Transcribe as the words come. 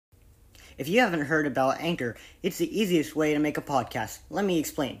If you haven't heard about Anchor, it's the easiest way to make a podcast. Let me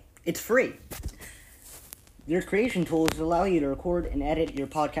explain. It's free. Their creation tools allow you to record and edit your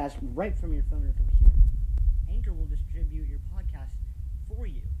podcast right from your phone or computer. Anchor will distribute your podcast for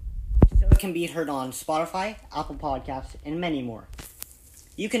you, so it can be heard on Spotify, Apple Podcasts, and many more.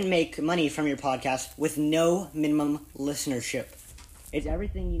 You can make money from your podcast with no minimum listenership. It's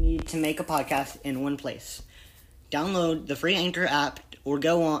everything you need to make a podcast in one place. Download the free Anchor app or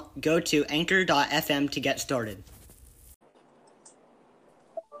go to anchor.fm to get started.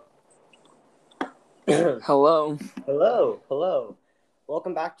 Hello. Hello.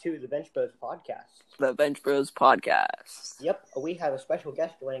 Welcome back to the Bench Bros podcast. The Bench Bros podcast. Yep, we have a special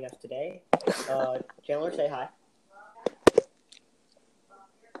guest joining us today. Chandler, say hi.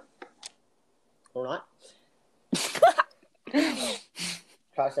 Or not.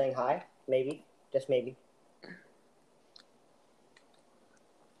 Try saying hi, maybe, just maybe.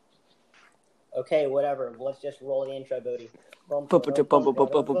 Okay, whatever. Let's just roll the intro, Bodie. Okay,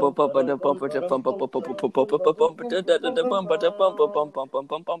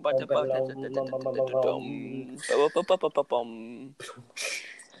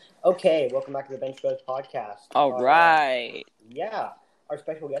 welcome back to the Bench Bros podcast. All right. Yeah, our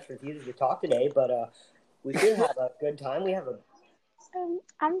special guest refuses to talk today, but we did have a good time. We have a.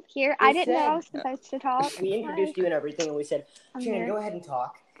 I'm here. I didn't know I was supposed to talk. We introduced you and everything, and we said, Shannon, go ahead and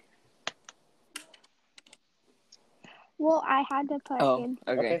talk. Well, I had to put in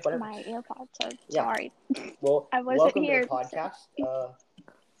my AirPods, so sorry. Well, I wasn't welcome here. to the podcast.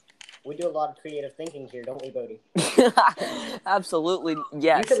 We do a lot of creative thinking here, don't we, Bodie? Absolutely,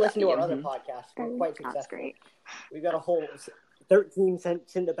 yes. You should listen to our other podcasts. We're quite successful. That's great. We've got a whole 13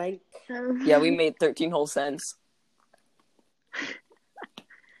 cents in the bank. Yeah, we made 13 whole cents.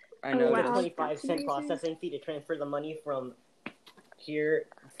 I know. Wow. 25-cent processing fee to transfer the money from here,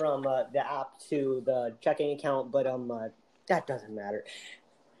 from the app to the checking account, but that doesn't matter.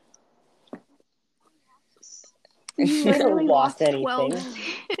 You We haven't lost lost anything. 12.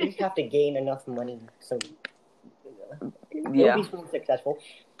 We just have to gain enough money, so Yeah. we'll be successful.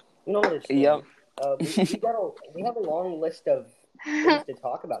 You know what it's Yep. we have a long list of things to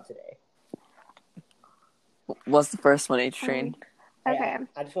talk about today. What's the first one, H-Train? Okay.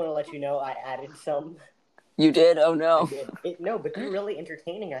 I just want to let you know I added some. You did? Oh, no. No, but they're really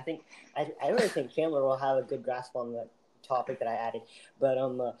entertaining. I really think Chandler will have a good grasp on the topic that I added. But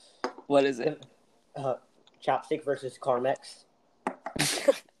What is it? Chapstick versus Carmex.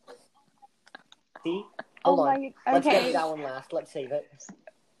 See? Hold on. Let's get to that one last. Let's save it.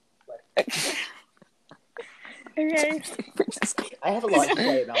 Okay. I have a lot to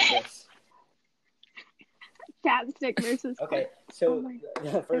say about this. Chapstick versus. Okay, so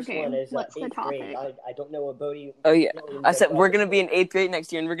the first one is what's the 8th grade. topic? I don't know what Bodie. Oh, yeah. I said we're going to be in 8th grade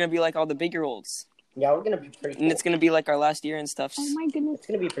next year, and we're going to be like all the big-year-olds. Yeah, we're going to be pretty cool. And it's going to be like our last year and stuff. Oh my goodness. It's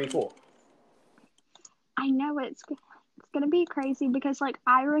going to be pretty cool. I know it's going to be crazy because, like,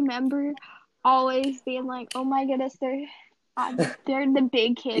 I remember always being like, oh my goodness, they're the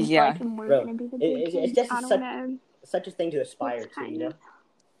big kids. Yeah. Like, and we're going to be the big kids. It's just I don't know. such a thing to aspire It's to, kind you know? of-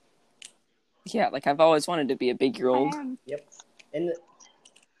 Yeah, like I've always wanted to be a big-year-old. Yep. And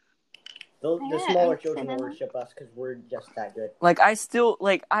the smaller children will worship us because we're just that good. Like,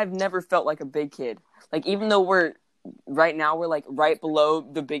 I've never felt like a big kid. Like, even though right now we're like right below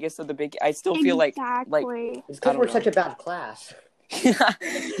the biggest of the big, I still feel like It's because we're such a bad class.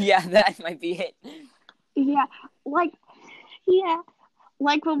 Yeah, that might be it. Yeah,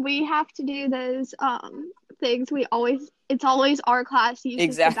 like when we have to do those things, it's always our class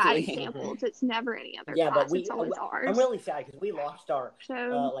uses the bad examples. It's never any other class. But it's always ours. I'm really sad because we lost our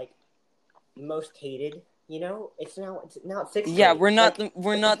So, most hated. You know, it's now 6th grade. Yeah, we're not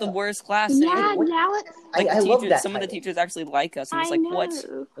the worst class. yeah, anymore. now it's. Like I love that. Some of the teachers actually like us, and it's I like, know.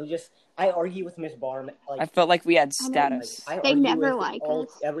 what? I argue with Miss Barm. I felt like we had status. I They argue never with like us.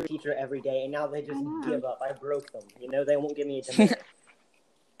 every teacher every day, and now they just know. give up. I broke them. You know, they won't give me a tomato.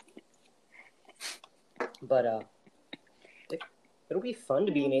 But it'll be fun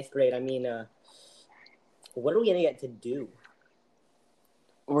to be in 8th grade. I mean, what are we gonna get to do?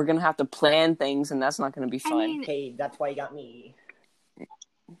 We're gonna have to plan things, and that's not gonna be fun. Hey, that's why you got me.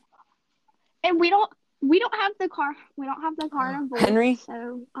 And we don't have the car. We don't have the carnival. Henry?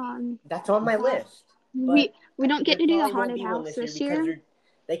 So That's on my list. we don't get to do the Probably won't haunted be one house this this year. year.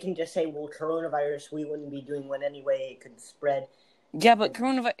 They can just say, well, coronavirus, we wouldn't be doing one anyway. It could spread. Yeah, but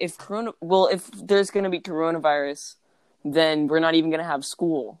if there's gonna be coronavirus, then we're not even gonna have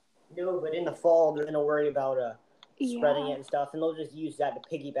school. No, but in the fall, they're gonna worry about spreading it and stuff, and they'll just use that to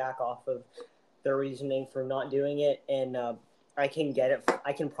piggyback off of their reasoning for not doing it. And I can get it.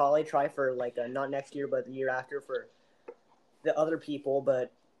 I can probably try for like not next year, but the year after for the other people.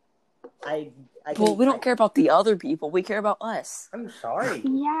 But I Well, we don't care about the other people. We care about us. I'm sorry.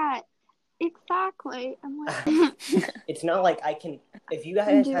 Yeah, exactly. I'm like, It's not like I can. If you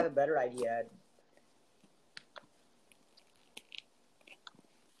guys have a better idea.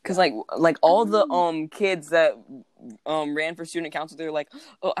 Because like all the kids that ran for student council, they're like,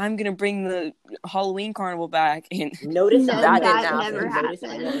 oh, I'm gonna bring the Halloween carnival back, and Notice No, that that didn't never happen. Notice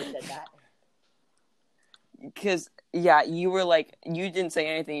I never said that. Because you were like, you didn't say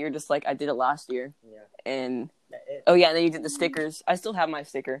anything. You're just like, I did it last year. Yeah. And and then you did the stickers. I still have my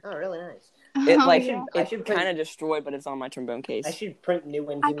sticker. Oh, really nice. It I it's kind of destroyed, but it's on my trombone case. I should print new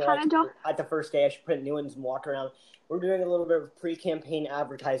ones. At the first day, I should print new ones and walk around. We're doing a little bit of pre-campaign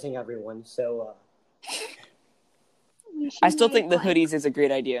advertising, everyone. So I still think the hoodies is a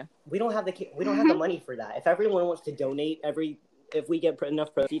great idea. We don't have the money for that. If everyone wants to donate, if we get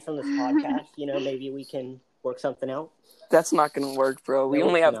enough proceeds from this podcast, maybe we can work something out. That's not gonna work, bro. We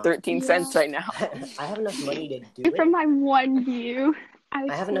only have 13 cents right now. I have enough money to do it. From my one view, I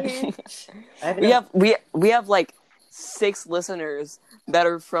have enough. We have like 6 listeners that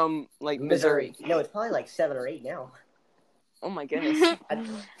are from like Missouri. No, it's probably like 7 or 8 now. Oh my goodness.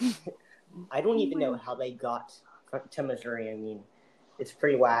 I don't even know how they got to Missouri. I mean, it's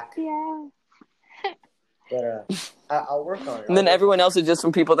pretty whack. Yeah. But I'll work on it. And then everyone else is just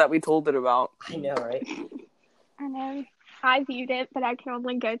from people that we told it about. I know, right? I know. I viewed it, but I can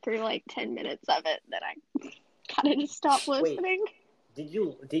only go through like 10 minutes of it. Then I kind of just stopped listening. Did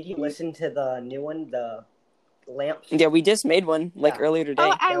you listen to the new one, the lamps? Yeah, we just made one earlier today.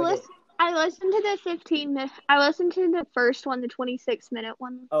 Oh, I listened to the 15 minute. I listened to the first one, the 26-minute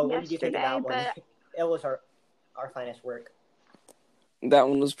one. Oh, what did you think of that one? It was our finest work. That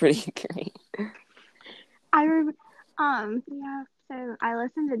one was pretty great. Yeah. So I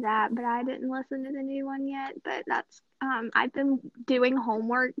listened to that, but I didn't listen to the new one yet. But that's I've been doing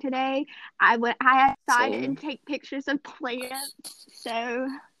homework today. I had decided and take pictures of plants. So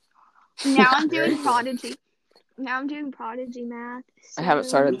now I'm doing Prodigy. Now I'm doing Prodigy math. So. I haven't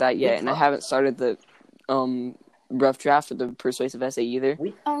started that yet, and I haven't started the rough draft of the persuasive essay either.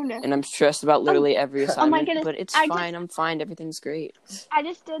 Oh no! And I'm stressed about literally every assignment. Oh my goodness! But it's fine. I'm fine. Everything's great. I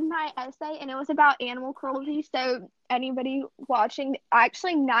just did my essay, and it was about animal cruelty. So anybody watching,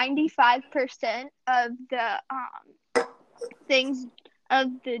 actually, 95% of the things of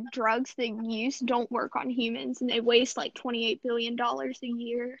the drugs they use don't work on humans, and they waste like $28 billion a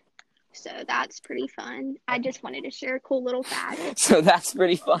year. So that's pretty fun. I just wanted to share a cool little fact. So that's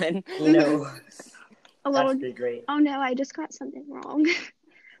pretty fun. That's pretty great. Oh no, I just got something wrong.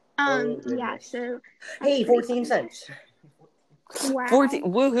 Yeah, so. Hey, 14 cents. Wow. 14.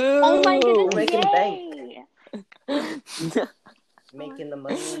 Woohoo! Oh my goodness! We're making Yay. bank. Making the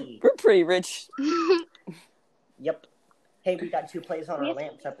money. We're pretty rich. Yep. Hey, we got 2 plays on our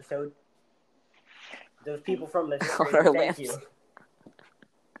lamps episode. Those people from Missouri, thank you.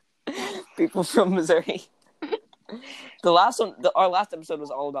 People from Missouri. The last one, our last episode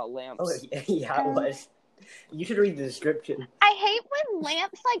was all about lamps. Oh, yeah, it was. You should read the description. I hate when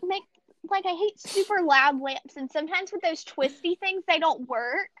lamps I hate super loud lamps, and sometimes with those twisty things, they don't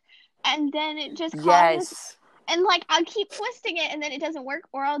work, and then it just causes. Yes. And I'll keep twisting it, and then it doesn't work,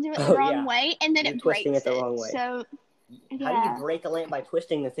 or I'll do it the wrong way, and then it breaks it. The wrong way. So, yeah. How do you break a lamp by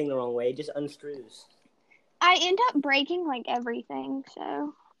twisting the thing the wrong way? It just unscrews. I end up breaking everything,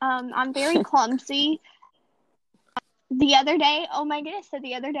 so I'm very clumsy. The other day, oh my goodness,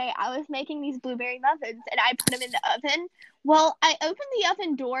 I was making these blueberry muffins, and I put them in the oven. Well, I opened the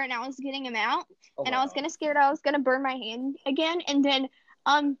oven door, and I was getting them out, and I was kind of scared I was going to burn my hand again, and then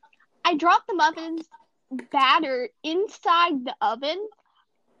I dropped the muffins batter inside the oven,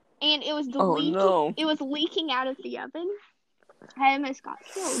 and it was leaking. No. It was leaking out of the oven. I almost got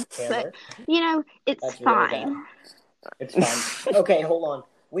killed, but it's fine. Really it's fine. Okay, hold on.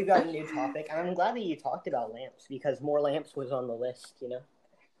 We've got a new topic, and I'm glad that you talked about lamps, because more lamps was on the list,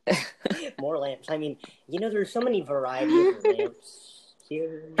 More lamps. I mean, there's so many varieties of lamps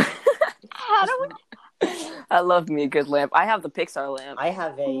here. How do we... I love me a good lamp. I have the Pixar lamp. I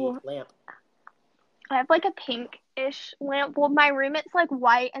have a lamp. I have a pink-ish lamp. Well, my room, it's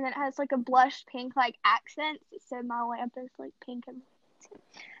white, and then it has a blush pink accents, so my lamp is pink and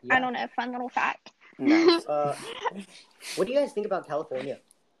I don't know, fun little fact. No. What do you guys think about California?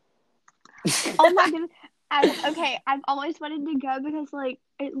 Oh my goodness. I've always wanted to go because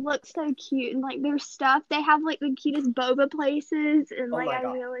it looks so cute, and their stuff, they have the cutest boba places, and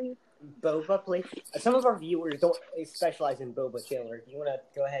boba place. Some of our viewers don't specialize in boba, Chandler. You want to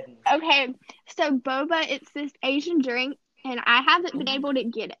go ahead and... Okay, so boba, it's this Asian drink, and I haven't been able to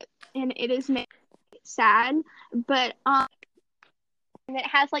get it, and it is made me sad. But and it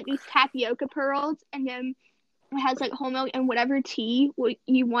has like these tapioca pearls, and then it has like whole milk and whatever tea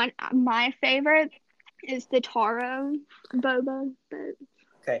you want. My favorite is the taro boba, but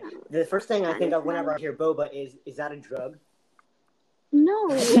Okay. The first thing I think of whenever I hear boba is that a drug? no.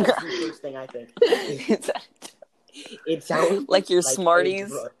 That's the first thing I think. It sounds like your like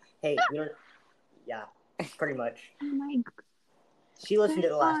Smarties. Hey, you know, yeah, pretty much. Oh my god. She listened to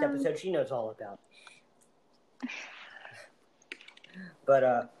the last episode. She knows all about.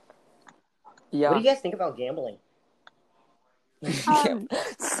 But Yeah. what do you guys think about gambling? Um,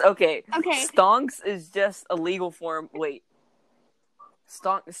 Okay. Okay. Stonks is just a legal form. Wait.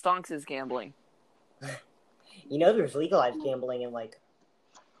 Stonks is gambling. You know, there's legalized gambling in like.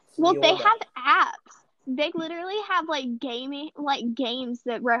 Well, they Florida. have apps. They literally have like games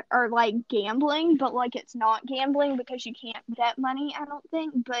that are like gambling, but like it's not gambling because you can't bet money. I don't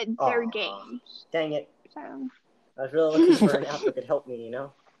think, but they're games. Dang it! So I was really looking for an app that could help me. You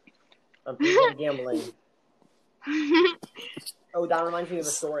know, I'm pretty gambling. Oh, that reminds me of a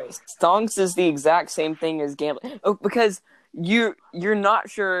story. Stonks is the exact same thing as gambling. Oh, because you're not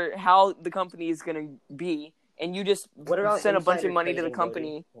sure how the company is gonna be, and you just send a bunch of money to the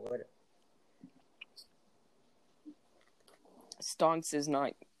company. Stonks is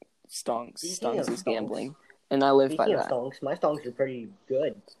not stonks. Stonks is gambling, and I live by that. Stonks, my stonks are pretty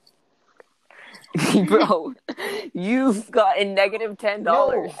good. Bro, you've gotten negative $10.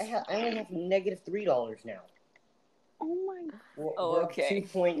 No, I only have negative $3 now. oh my. We're okay. Up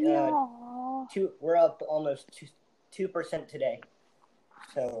 2.2. We're up almost 2% today.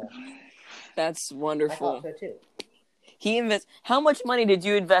 So That's I wonderful. thought so too. How much money did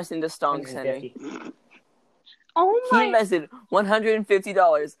you invest into stonks, Henry? 150. Oh He my. invested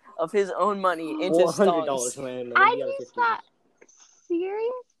 $150 of his own money into $100 stonks. I just thought,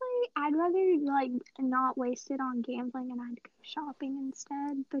 seriously, I'd rather like not waste it on gambling and I'd go shopping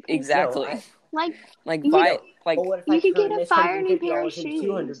instead. Because, Exactly. No, like you buy like but what if you I could turn get a this fire new pair of $150 into shoes.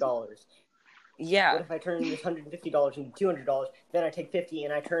 $200? yeah. What if I turn this $150 into $200? Then I take 50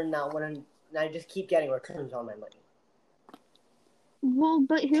 and I turn that one and I just keep getting returns on my money. Well,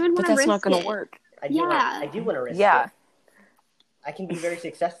 but who would But want to that's risk not going it? to work. I do want to risk Yeah. it. I can be very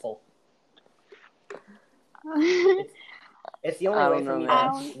successful. It's the I only don't way for know, me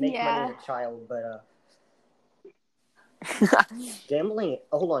man. to make money Yeah. as a child, but gambling.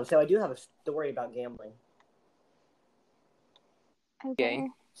 Oh, hold on. So I do have a story about gambling. Okay.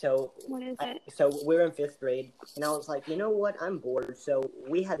 So What is it? So we're in 5th grade, and I was like, you know what? I'm bored. So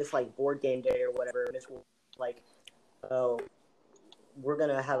we had this like board game day or whatever. And this was like, oh, we're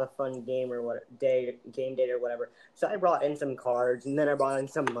gonna have a fun game or game day or whatever. So I brought in some cards, and then I brought in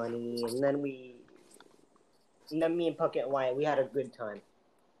some money, and then me and Puckett and Wyatt, we had a good time.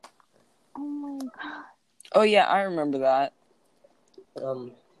 Oh my god. Oh yeah, I remember that.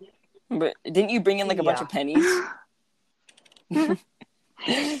 But didn't you bring in like a bunch of pennies? Oh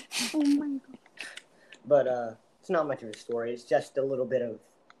my god. But it's not much of a story. It's just a little bit of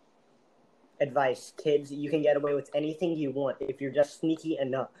advice. Kids, you can get away with anything you want if you're just sneaky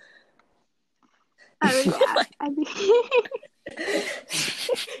enough. Oh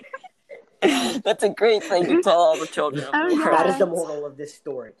yeah. That's a great thing to tell all the children. Oh, yeah. That is the moral of this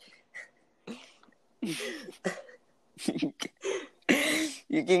story. You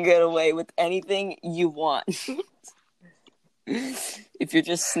can get away with anything you want. If you're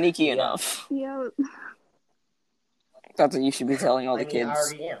just sneaky enough. Yep. That's what you should be telling all the kids. I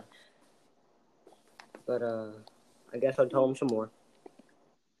already am. But I guess I'll tell them some more.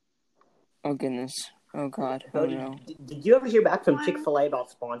 Oh goodness. Oh god. Oh no. Did you ever hear back from Chick-fil-A about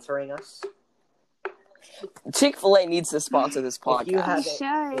sponsoring us? Chick-fil-A needs to sponsor this podcast.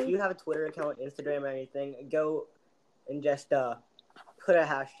 If you have a Twitter account, Instagram, or anything, go and just put a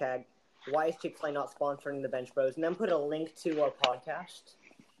hashtag, why is Chick-fil-A not sponsoring the Bench Bros? And then put a link to our podcast.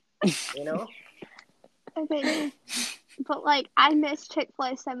 You know? Okay. But like, I miss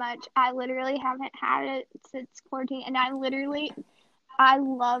Chick-fil-A so much. I literally haven't had it since quarantine, and I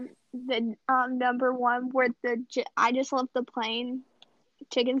love the number one where I just love the plain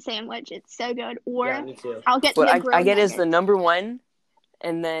chicken sandwich. It's so good. Or yeah, me too. I'll get what the I grilled get is the nuggets. number one,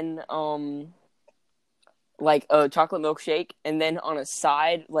 and then like a chocolate milkshake, and then on a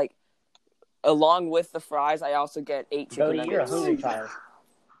side, like along with the fries, I also get 8 chicken nuggets. You're a hungry child.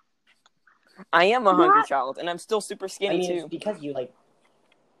 I am a hungry child, and I'm still super skinny too. It's because you like.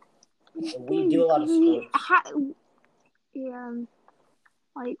 We do a lot of sports. Yeah.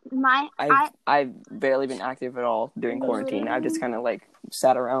 Like I've barely been active at all during quarantine. I've just kind of like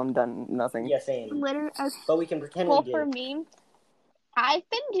sat around, done nothing. Yeah, same. Literally, But we can pretend we well, did. for me, I've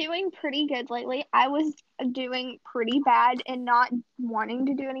been doing pretty good lately. I was doing pretty bad and not wanting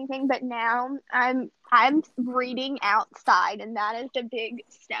to do anything, but now I'm reading outside, and that is a big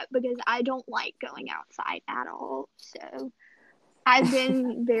step because I don't like going outside at all. So I've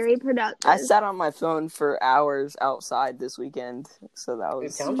been very productive. I sat on my phone for hours outside this weekend, so that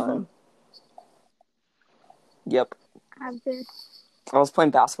was fun. Yep. I was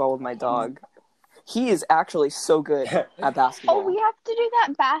playing basketball with my dog. He is actually so good at basketball. Oh, we have to do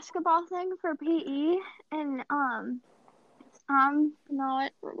that basketball thing for PE, and I'm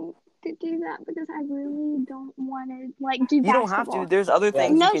not ready to do that because I really don't want to do basketball. You don't have to. There's other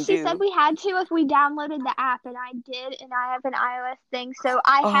things you can do. No, she said we had to if we downloaded the app, and I did, and I have an iOS thing, so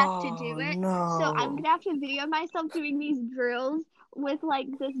I have to do it. No. So I'm gonna have to video myself doing these drills with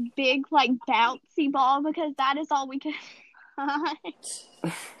this big bouncy ball because that is all we can find.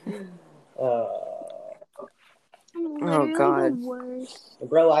 Oh God, the worst.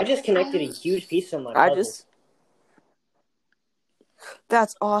 Bro, I just connected a huge piece of my puzzle.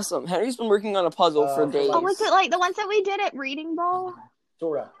 That's awesome. Henry's been working on a puzzle for days. Oh, was it like the ones that we did at Reading Ball?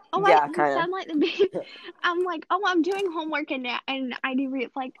 Sorta. Oh, yeah, kind of. Sound like the I'm like, oh, I'm doing homework and I do read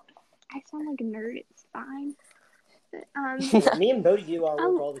I sound like a nerd. It's fine. But, me and Bodhi do our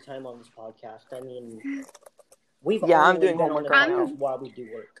work all the time on this podcast. I mean, I'm doing homework right now while we do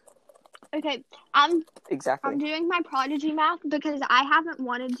work. Okay, I'm doing my Prodigy math because I haven't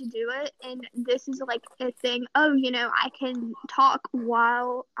wanted to do it, and this is a thing. Oh, I can talk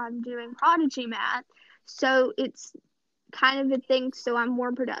while I'm doing Prodigy math, so it's kind of a thing. So I'm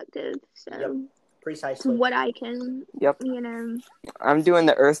more productive. So yep. Precisely what I can. Yep. I'm doing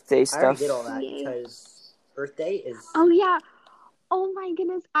the Earth Day stuff. I already did all that because Earth Day is. Oh yeah. Oh my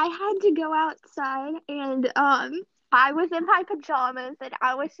goodness! I had to go outside and I was in my pajamas and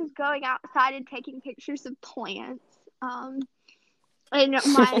I was just going outside and taking pictures of plants. And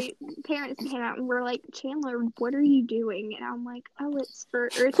my parents came out and were like, Chandler, what are you doing? And I'm like, oh, it's for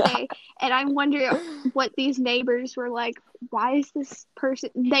Earth Day. And I wonder what these neighbors were like, why is this person...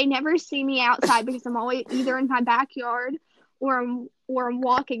 They never see me outside because I'm always either in my backyard or I'm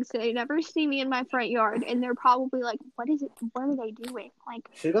walking, so they never see me in my front yard. And they're probably like, what is it? What are they doing? Like,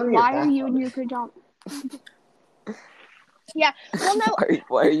 why are you in your pajamas? Yeah, well, no.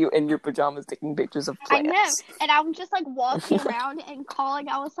 Why are you in your pajamas taking pictures of plants? I know, and I was just walking around and calling.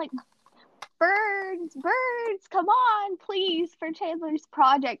 I was like, birds, come on, please, for Chandler's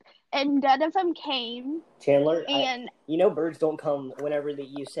project. And none of them came. Chandler, and birds don't come whenever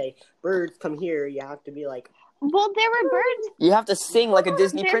you say, birds, come here. You have to be like, well, there were birds. You have to sing like a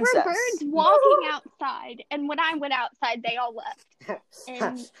Disney princess. There were birds walking outside, and when I went outside, they all left.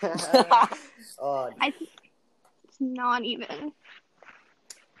 And it's not even.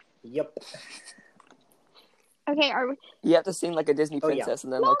 Yep. Okay, are we... You have to sing like a Disney princess,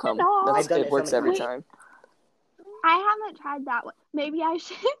 and then they'll come. It works every time. I haven't tried that one. Maybe I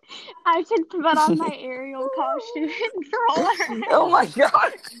should put on my Ariel costume and roll around. Oh my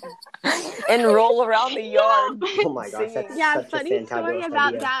god! And roll around the yard. Oh my gosh, that's such funny a story about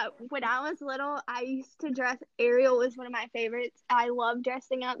idea. that. When I was little, I used to dress. Ariel was one of my favorites. I love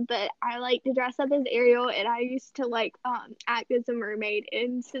dressing up, but I like to dress up as Ariel, and I used to act as a mermaid.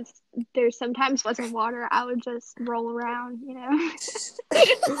 And since there sometimes wasn't water, I would just roll around,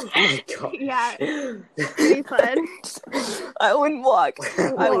 Oh my god. Yeah, pretty fun. I wouldn't walk.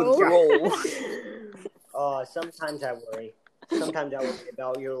 I would roll. Sometimes I worry. Sometimes I worry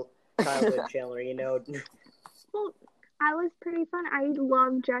about your childhood, Chandler, Well, I was pretty fun. I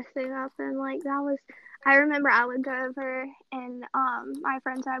loved dressing up, and that was... I remember I would go over, and my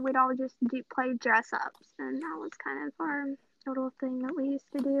friends and I would all just play dress-ups, and that was kind of our little thing that we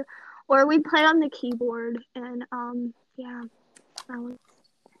used to do. Or we'd play on the keyboard, and yeah, that was...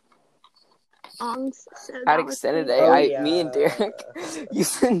 So at Extended Day, me and Derek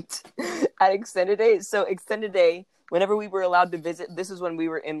used at Extended Day. So Extended Day, whenever we were allowed to visit, this is when we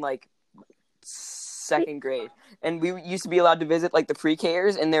were in second grade, and we used to be allowed to visit the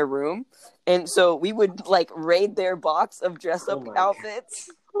pre-Kers in their room, and so we would raid their box of dress-up outfits.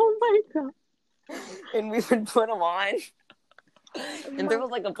 Oh my god! And we would put them on. And there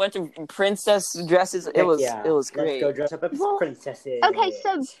was a bunch of princess dresses. It was great. Let's go dress up as princesses. Okay,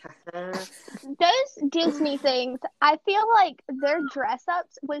 so those Disney things, I feel like their dress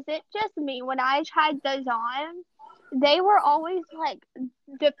ups, was it just me when I tried those on? They were always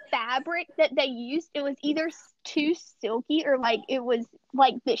the fabric that they used, it was either too silky or it was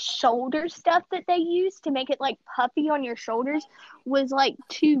like the shoulder stuff that they used to make it like puffy on your shoulders was like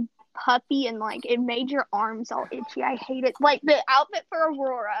too puffy and like it made your arms all itchy. I hate it. Like the outfit for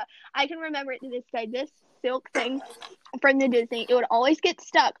Aurora, I can remember it to this day. This silk thing from the Disney, it would always get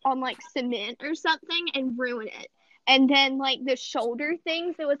stuck on like cement or something and ruin it. And then like the shoulder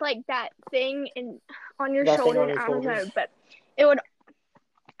things, it was like that thing on your shoulder. I don't know, but it would.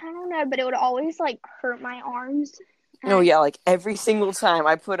 I don't know, but it would always like hurt my arms. Oh yeah, like every single time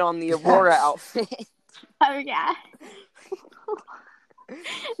I put on the Aurora outfit. Oh yeah.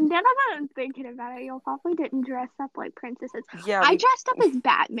 Now that I'm thinking about it, y'all probably didn't dress up like princesses. Yeah, I dressed up as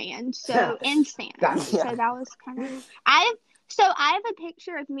Batman, so and Santa. So that was kind of. I have a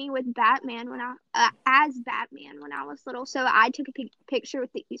picture of me with Batman as Batman when I was little. So I took a picture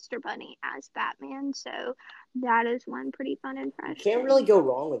with the Easter Bunny as Batman. So that is one pretty fun and fresh. You can't really go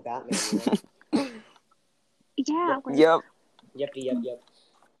wrong with Batman. You know? Yeah. Yep.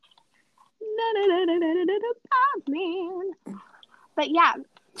 Batman. But yeah.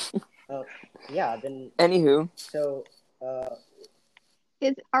 Yeah. Then. Anywho. So.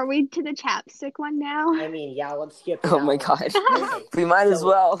 Are we to the chapstick one now? I mean, yeah, let's skip. Oh my god. We might as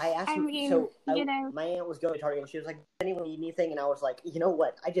well. I asked my aunt was going to Target and she was like, does anyone need anything? And I was like, you know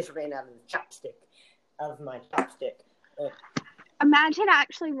what? I just ran out of my chapstick. Imagine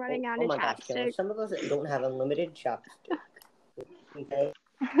actually running out of chapstick. Gosh, Taylor, some of us don't have unlimited chapstick. Okay?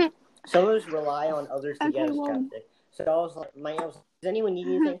 Some of us rely on others to get us chapstick. So I was like, my aunt was like, does anyone need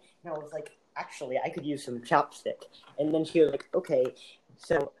anything? And I was like, actually, I could use some chapstick. And then she was like, okay.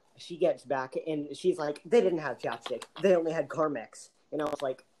 So she gets back and she's like, they didn't have chapstick. They only had Carmex. And I was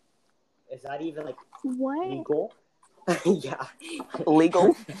like, is that even like legal? Yeah.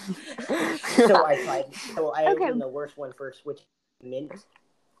 Legal? So I tried. So I opened the worst one first, which is mint.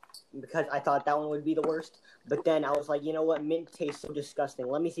 Because I thought that one would be the worst. But then I was like, you know what? Mint tastes so disgusting.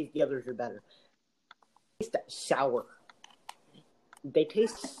 Let me see if the others are better. They taste sour. They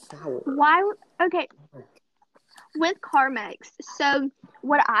taste sour. Why? Okay. With Carmex, so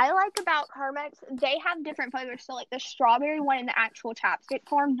what I like about Carmex, they have different flavors. So like the strawberry one in the actual chapstick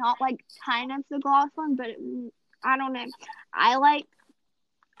form, not like kind of the gloss one, but I don't know. I like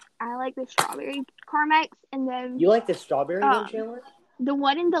the strawberry Carmex, and then you like the strawberry one, Chandler? The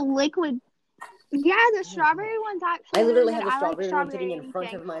one in the liquid. Yeah, the strawberry one's actually. I literally have the strawberry one sitting in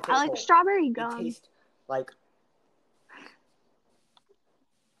front of my face. I like strawberry gum. It tastes like.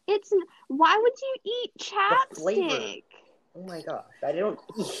 Why would you eat chapstick? Oh my gosh, I don't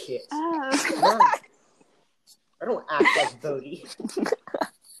eat it. Oh. I don't act like Bodhi.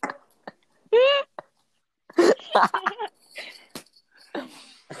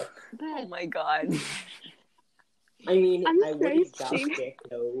 Oh my god. I mean, I would eat chapstick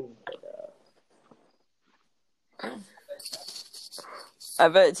though. I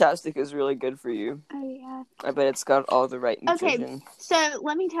bet chapstick is really good for you. Oh, yeah. I bet it's got all the right nutrition. Okay, so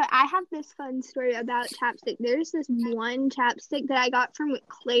let me tell you, I have this fun story about chapstick. There's this one chapstick that I got from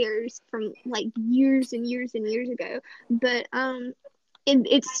Claire's from, like, years and years and years ago. But,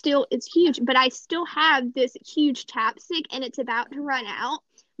 it's huge. But I still have this huge chapstick, and it's about to run out.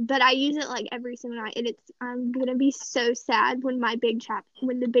 But I use it like every single night, and I'm gonna be so sad when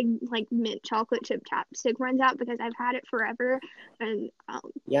the big like mint chocolate chip chapstick runs out because I've had it forever, and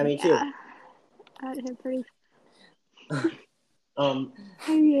yeah, me too. I'd have pretty.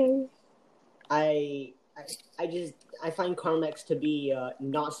 Okay. I find Carmex to be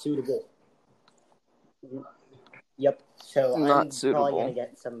not suitable. Yep. So I'm probably gonna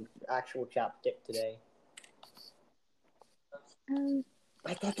get some actual chapstick today.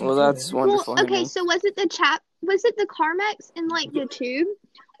 Well, that's wonderful. Well, okay, so was it the Carmex in like the tube,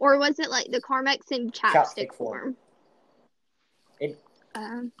 or was it like the Carmex in chapstick form? I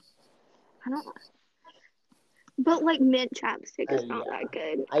don't know. But like mint chapstick is not that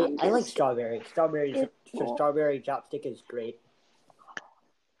good. I like strawberry. Strawberry chapstick is great.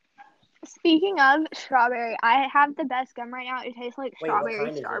 Speaking of strawberry, I have the best gum right now. It tastes like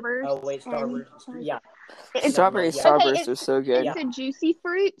strawberry Starburst. Oh wait, Starburst. Yeah. Strawberry Starburst are so good. It's a juicy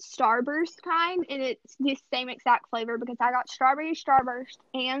fruit Starburst kind, and it's the same exact flavor because I got strawberry Starburst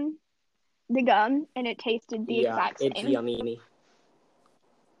and the gum, and it tasted the exact same. It's yummy.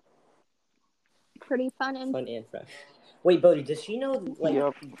 Pretty fun and fresh. Wait, Bodhi, does she know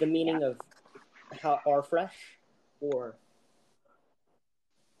the meaning of how are fresh or?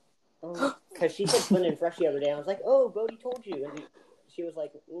 Because she said fun and fresh the other day. I was like, "Oh, Bodhi told you," and she was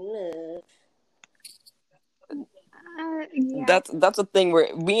like, "Nah." Yeah. That's a thing where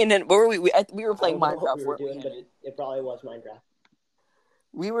we were playing Minecraft. But it probably was Minecraft.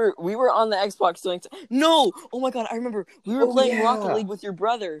 We were on the Xbox doing. No! Oh my god! I remember we were playing Rocket League with your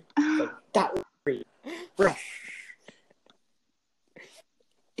brother. Like, that was free. Fresh.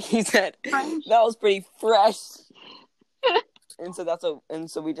 He said Fresh. that was pretty fresh. And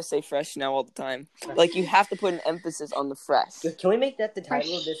so we just say fresh now all the time. Fresh. Like you have to put an emphasis on the fresh. Can we make that the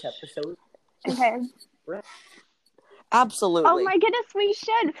title of this episode? Okay. Fresh. Absolutely. Oh my goodness, we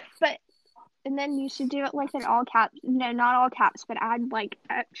should. And then you should do it like in all caps. No, not all caps, but add like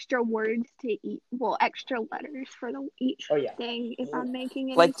extra words to each. Well, extra letters for each thing. If I'm making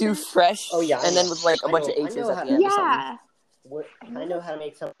it like do fresh. Oh yeah. And then with like a bunch of H's at the end. Yeah. I know how to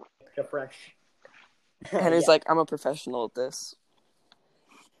make something extra fresh. Henry's like, I'm a professional at this.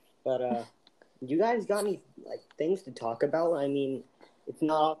 But you guys got any like things to talk about? I mean, it's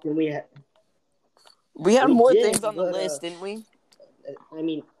not often we had more things on the list, didn't we? I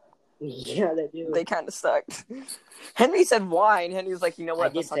mean, yeah, they do. They kind of sucked. Henry said wine. Henry's like, you know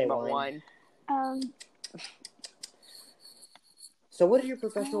what? Let's talk about wine. So, what is your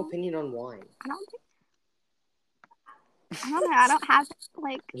professional opinion on wine? I don't know. I don't have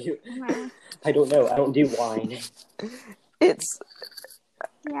like. I don't know. I don't do wine. It's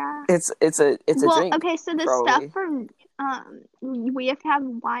a drink. Okay, so the probably. stuff from we have to have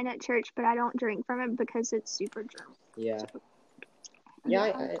wine at church, but I don't drink from it because it's super drunk. Yeah. So,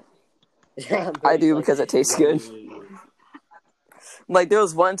 Yeah, I do because it tastes good. Like there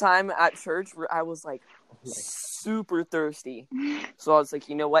was one time at church where I was like super thirsty, so I was like,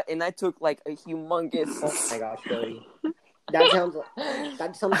 you know what? And I took like a humongous. Oh my gosh, Billy.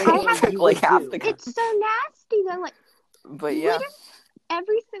 That's something like half the. It's so nasty though, like. But yeah.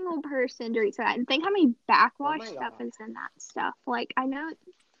 Every single person drinks that. And think how many backwash stuff is in that stuff. Like, I don't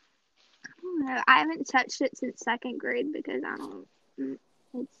know. I haven't touched it since 2nd grade because I don't.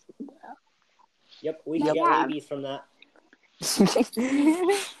 Yep, we get rabies from that.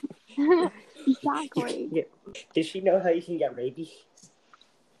 Exactly. Does she know how you can get rabies?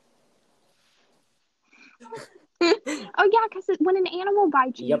 Oh, yeah, because when an animal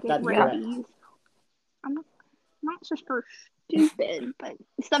bites you, you get rabies. Correct. I'm not super stupid, but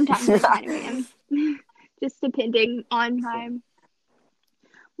sometimes I kind of am. Just depending on time.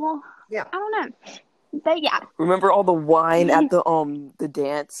 Well, yeah. I don't know. But yeah. Remember all the wine at the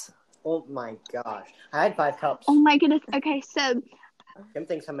dance? Oh my gosh. I had 5 cups. Oh my goodness. Okay, so Kim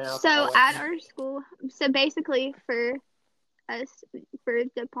thinks I'm an alcoholic. So at our school, so basically for us, for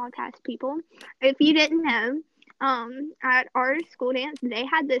the podcast people, if you didn't know, at our school dance, they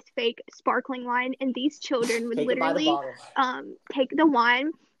had this fake sparkling wine, and these children would literally take the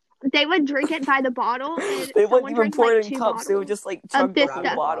wine. They would drink it by the bottle, and they wouldn't even pour it in cups. They would just like chug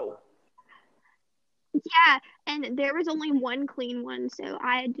the bottle. Yeah, and there was only one clean one, so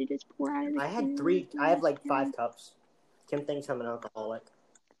I had to just pour out of the. I had 3. I have like 5 cups. Kim thinks I'm an alcoholic.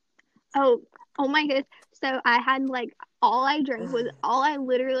 Oh my goodness! So I had like all I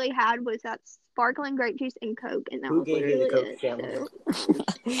literally had was that sparkling grape juice and Coke, and that Who was gave you the Coke, it. So.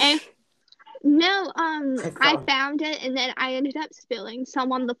 And no, I found it, and then I ended up spilling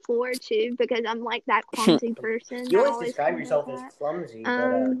some on the floor too because I'm like that clumsy person. You always describe yourself as clumsy,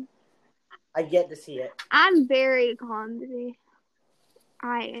 but I get to see it. I'm very clumsy.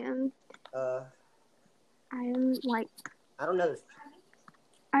 I am. I am like. I don't know this.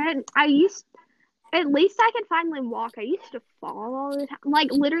 At least I could finally walk. I used to fall all the time.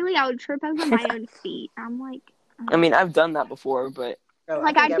 Like, literally, I would trip over my own feet. I'm like... I mean, I've done that before, but...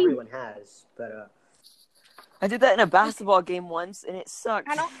 like, I think everyone has, but... I did that in a basketball game once, and it sucked.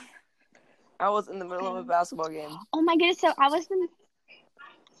 I was in the middle of a basketball game. Oh my goodness, so I was in...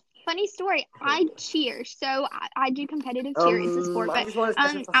 Funny story, I cheer. So, I do competitive cheer. It's a sport, but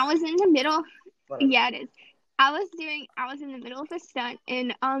I was in the middle... Whatever. Yeah, it is. I was in the middle of a stunt,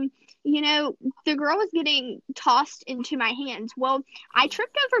 and the girl was getting tossed into my hands. Well, I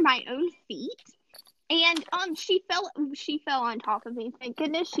tripped over my own feet, and she fell on top of me. Thank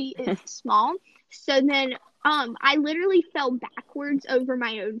goodness she is small. So then I literally fell backwards over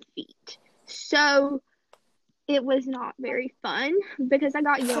my own feet. So it was not very fun because I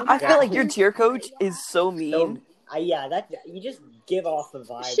got yelled at. I feel like your cheer coach is so mean. That you just give off the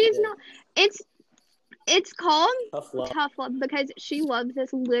vibe. She's not. It's called Tough Love because she loves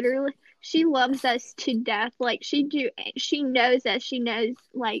us literally. She loves us to death. Like she knows us. She knows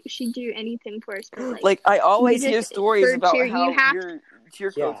like she'd do anything for us. But, like I always hear stories about how your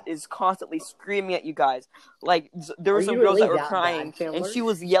cheer coach is constantly screaming at you guys. Like there were some girls that were crying, and she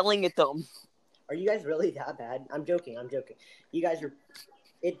was yelling at them. Are you guys really that bad? I'm joking. You guys are.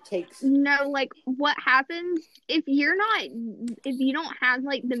 It takes like what happens if you don't have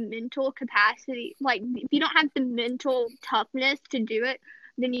like the mental capacity, like if you don't have the mental toughness to do it,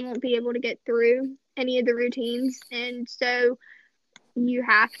 then you won't be able to get through any of the routines. And so you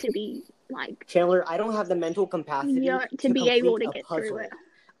have to be like Chandler, I don't have the mental capacity to be able to get puzzle. through it.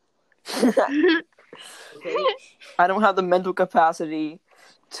 Okay? I don't have the mental capacity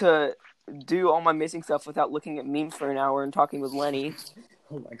to do all my missing stuff without looking at memes for an hour and talking with Lenny.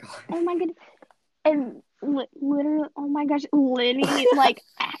 Oh my god. Oh my goodness. And literally, oh my gosh, Lenny, like,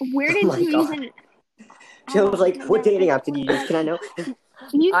 where did you God. even... Chandler was like, what dating app did you use? Can I know?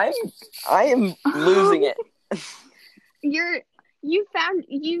 I am losing it. You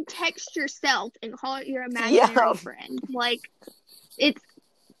text yourself and call it your imaginary friend. Like, it's...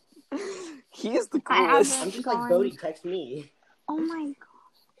 He is the coolest. I'm just like, Bodhi, text me. Oh my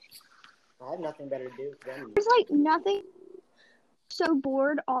god. I have nothing better to do than... There's like nothing... So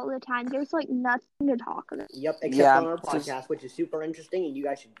bored all the time. There's like nothing to talk about. Yep, except on our podcast, which is super interesting, and you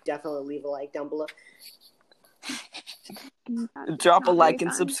guys should definitely leave a like down below. Drop a like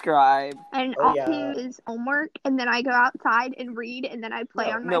and subscribe. And all I do is homework, and then I go outside and read, and then I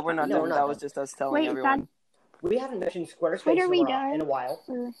play on my phone. No, we're not done. That was just us telling everyone. We haven't mentioned Squarespace in a while.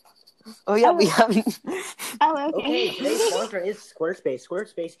 Oh yeah, we haven't. Oh, okay. Okay, today's sponsor is Squarespace.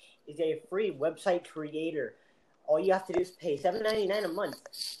 Squarespace is a free website creator. All you have to do is pay $7.99 a month.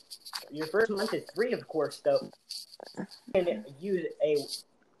 Your first month is free, of course, though. You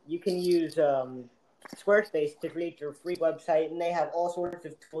can use Squarespace to create your free website, and they have all sorts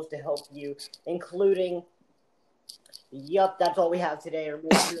of tools to help you, including. Yup, that's all we have today.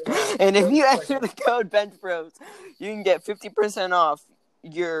 And if you enter the code BenchBros, you can get 50% off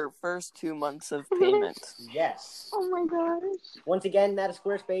your first 2 months of payment. Yes. Oh my gosh. Once again, that is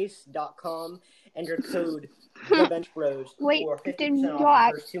squarespace.com. Enter code BenchBros for 50%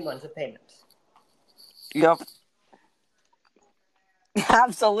 off your first 2 months of payments. Yep.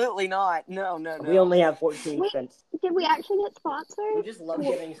 Absolutely not. No. We only have 14 cents. Did we actually get sponsored? We just love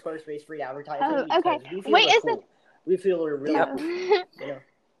giving Squarespace free advertising. Oh, okay. Wait, is it? We feel we're really cool. You know?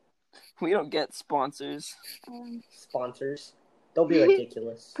 We don't get sponsors. Sponsors. Don't be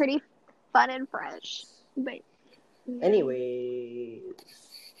ridiculous. Pretty fun and fresh. But anyways.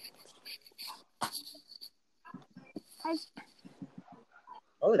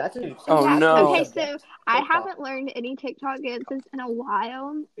 Oh, that's a new song. Oh, no. Okay, so I haven't learned any TikTok dances in a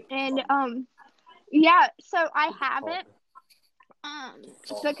while. And, yeah, so I haven't.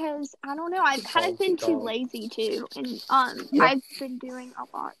 Because, I don't know, I've kind of been too lazy, too. And, I've been doing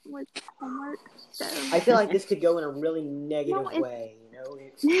a lot with homework, so. I feel like this could go in a really negative way, you know?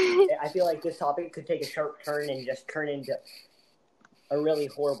 I feel like this topic could take a sharp turn and just turn into a really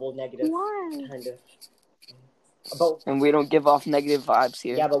horrible negative kind of... And we don't give off negative vibes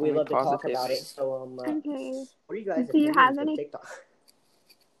here. Yeah, but we love to talk about it. So, okay. What are you guys? Do you have any? TikTok?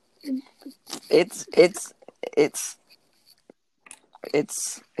 It's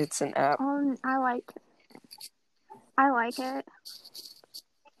an app. I like it.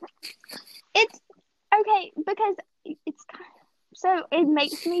 It's okay because it's kind of, so it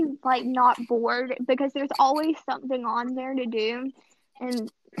makes me like not bored because there's always something on there to do,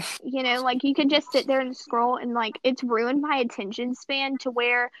 and you know, like you could just sit there and scroll, and like it's ruined my attention span to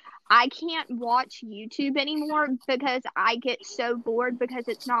where I can't watch YouTube anymore because I get so bored because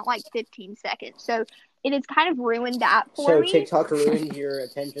it's not like 15 seconds. So it has kind of ruined that for me. So TikTok ruined your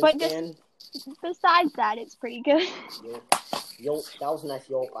attention span? Besides that, it's pretty good. Yelp. That was a nice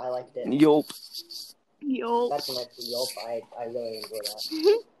yelp. I liked it. Yelp. That's a nice yelp. I really enjoy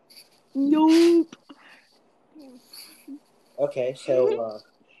that. Yelp. Okay, so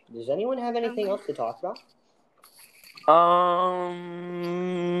does anyone have anything else to talk about?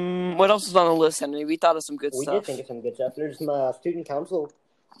 What else is on the list, Henry? We thought of some good stuff. We did think of some good stuff. There's my student council.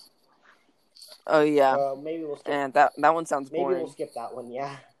 Oh yeah. Maybe we'll skip. And that one sounds boring. Maybe we'll skip that one.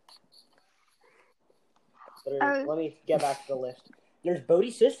 Yeah. Let me get back to the list. There's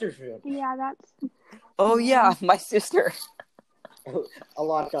Bodhi's sister's room. Yeah, that's. Oh yeah, my sister. A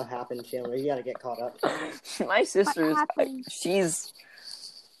lot of stuff happened, Chandler. You gotta get caught up. My sister's.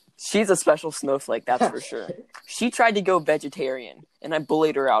 She's a special snowflake, that's for sure. She tried to go vegetarian, and I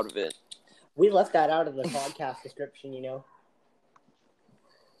bullied her out of it. We left that out of the podcast description, you know.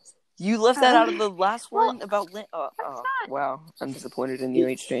 You left that out of the last one about wow, I'm disappointed in you,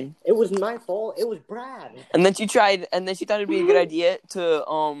 H-Train. It was my fault. It was Brad. And then she thought it'd be a good idea to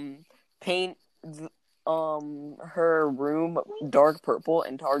paint her room dark purple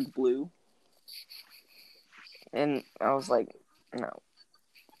and dark blue. And I was like, no.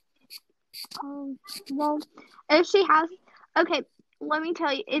 Well, if she has, okay, let me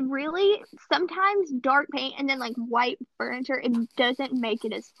tell you, it really, sometimes dark paint and then, like, white furniture, it doesn't make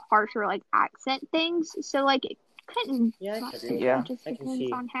it as harsh or, like, accent things. So, like, couldn't. Yeah, I But can agree with Yeah. it just I can depends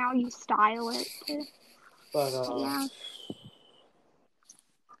see. on how you style it. Too. But Yeah.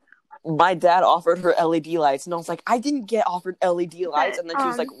 My dad offered her LED lights, and I was like, I didn't get offered LED lights. And then she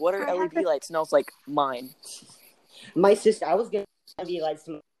was like, what are I have LED lights? And I was like, mine. my sister, I was gonna be like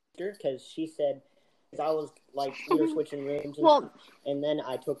to my sister because she said, because I was like, we were switching rooms, and then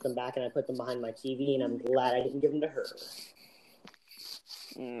I took them back and I put them behind my TV, and I'm glad I didn't give them to her.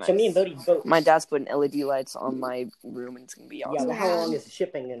 Nice. So me and Bodie both. My dad's putting LED lights on my room, and it's gonna be awesome. Yeah, but how long is the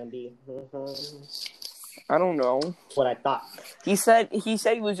shipping gonna be? I don't know. That's what I thought. He said he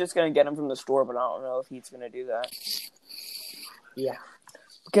was just gonna get them from the store, but I don't know if he's gonna do that. Yeah.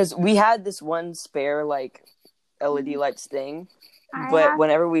 Because we had this one spare like LED lights thing, but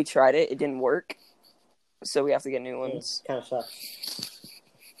whenever we tried it, it didn't work. So we have to get new ones. Kind of sucks.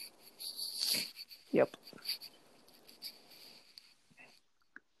 Yep.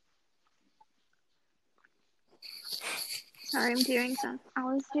 Sorry, I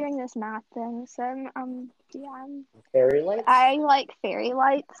was doing this math thing, so yeah. Fairy lights? I like fairy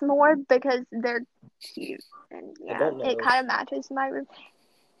lights more because they're cute, and yeah, it kind of matches my room.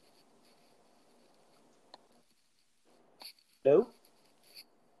 No?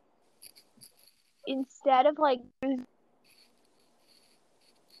 Instead of like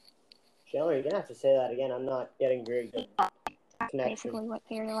Chandler, you're gonna have to say that again. I'm not getting very good connection. basically what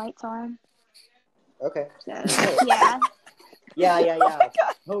fairy lights are. Okay. So yeah. Yeah. Oh my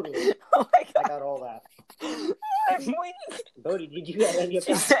God. Totally. Oh my God. I got all that. I'm waiting. Bodie, did you get any of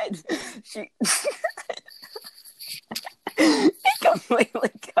She that? said she completely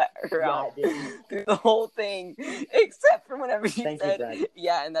cut her out through the whole thing, except for whenever she Thank said, you, Brad.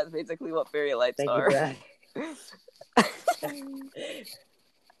 yeah, and that's basically what fairy lights Thank are. you, Brad.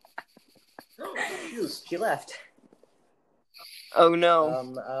 Shoot, she left. Oh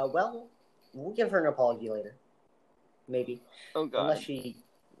no. Well, we'll give her an apology later. Maybe. Oh God. Unless she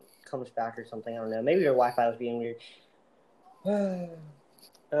comes back or something, I don't know. Maybe her Wi-Fi was being weird.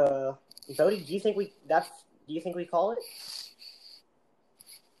 Bodie, do you think we call it?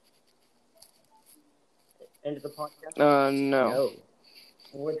 End of the podcast? No. No.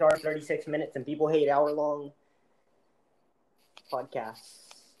 We're at 36 minutes and people hate hour-long podcasts.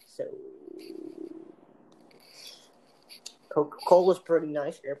 So Coca-Cola's pretty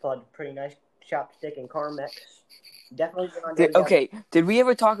nice. AirPod's pretty nice. Chopstick and Carmex. Definitely. Did we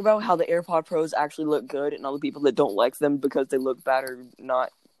ever talk about how the AirPod Pros actually look good and all the people that don't like them because they look bad are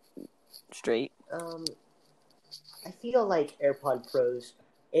not straight? I feel like AirPod Pros,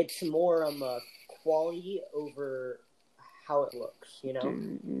 it's more quality over how it looks, you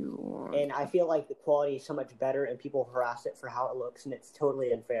know? And I feel like the quality is so much better and people harass it for how it looks and it's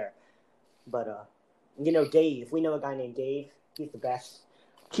totally unfair. But, Dave, we know a guy named Dave. He's the best.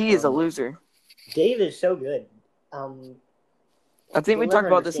 He is a loser. Dave is so good. I think we talked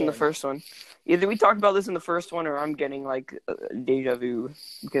about this in the first one. Either we talked about this in the first one or I'm getting like deja vu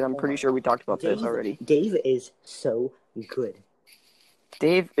because I'm pretty sure we talked about this already. Dave is so good.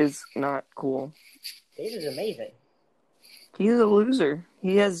 Dave is not cool. Dave is amazing. He's a loser.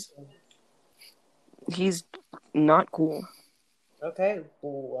 He's not cool. Okay,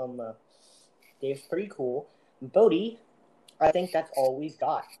 well, Dave's pretty cool. Bodie, I think that's all we've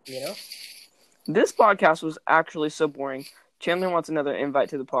got, you know? This podcast was actually so boring. Chandler wants another invite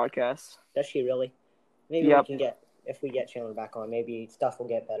to the podcast. Does she really? Maybe we can if we get Chandler back on, maybe stuff will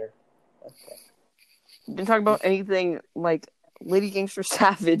get better. Okay. Didn't talk about anything like Lady Gangster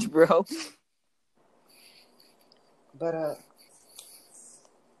Savage, bro. But,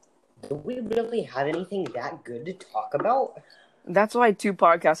 do we really have anything that good to talk about? That's why 2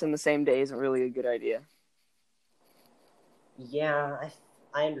 podcasts in the same day isn't really a good idea. Yeah,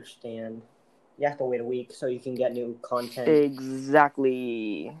 I understand. You have to wait a week so you can get new content.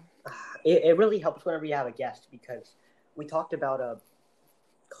 Exactly. It really helps whenever you have a guest because we talked about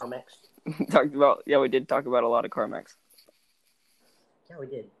comics. We did talk about a lot of Carmex. Yeah, we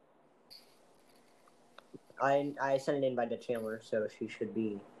did. I sent an invite to Chandler, so she should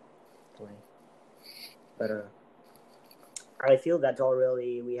be playing. But I feel that's all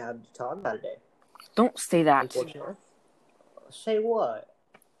really we have to talk about today. Don't say that. Unfortunately. Say what?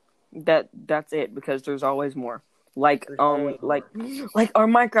 That's it because there's always more. Like our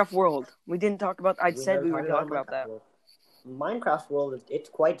Minecraft world. We didn't talk about. I said we would talk about that. Minecraft world, it's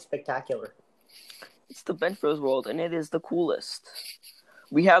quite spectacular. It's the Bench Bros world, and it is the coolest.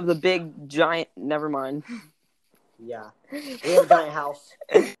 We have the big giant. Never mind. Yeah, we have a giant house.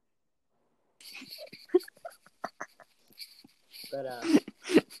 But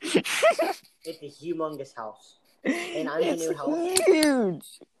it's a humongous house. And I'm in a new house. Huge.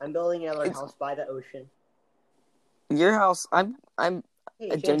 I'm building another house by the ocean. Your house. I'm. Hey, I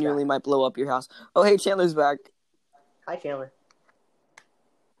Chandler's genuinely back. might blow up your house. Oh, hey, Chandler's back. Hi, Chandler.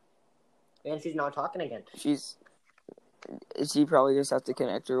 And she's not talking again. She probably just has to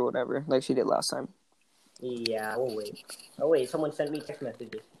connect or whatever, like she did last time. Yeah, we'll wait. Oh, wait, someone sent me text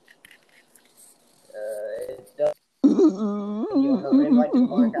messages. You invite to the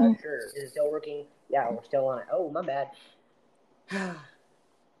podcast? Sure. Is it still working? Yeah, we're still on it. Oh, my bad.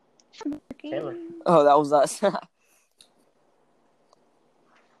 Chandler. Oh, that was us.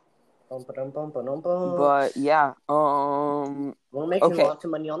 But yeah, We're making okay. lots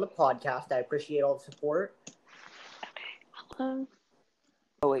of money on the podcast. I appreciate all the support. Hello.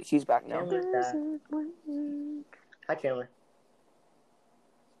 Oh wait, she's back now. Chandler's back. Hi, Chandler.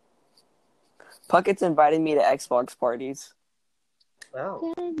 Puckett's invited me to Xbox parties.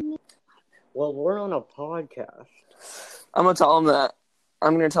 Wow. Well, we're on a podcast. I'm gonna tell him that.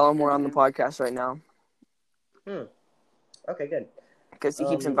 I'm gonna tell him we're on the podcast right now. Okay, good. Because he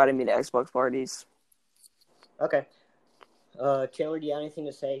keeps inviting me to Xbox parties. Okay. Chandler, do you have anything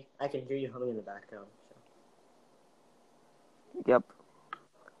to say? I can hear you humming in the background. So. Yep.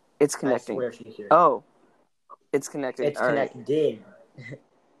 It's connecting. I swear she's here. Oh. It's connected. It's all connected. Right.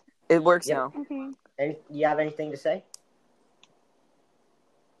 It works now. Okay. And you have anything to say?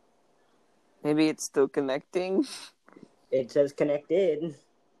 Maybe it's still connecting. It says connected.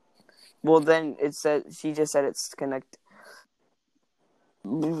 Well, then it said she just said it's connected.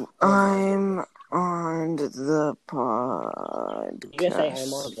 I'm on the podcast. You gonna say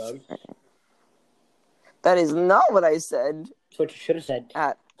I'm on drugs? That is not what I said. That's what you should have said.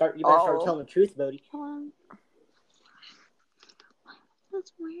 You better start telling the truth, Bodie.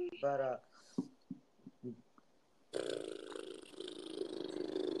 That's weird. But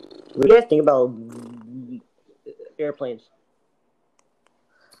what do you guys think about airplanes?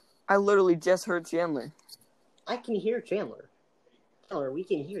 I literally just heard Chandler. I can hear Chandler. Chandler, we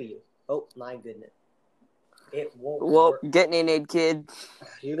can hear you. Oh my goodness. It won't work. Get Nade, kid.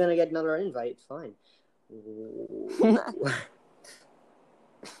 You're gonna get another invite. It's fine.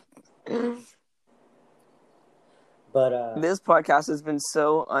 But this podcast has been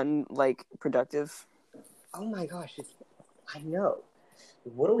so productive. Oh my gosh, I know.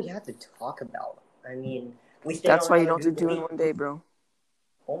 What do we have to talk about? I mean, that's why you don't have to do it in one day, bro.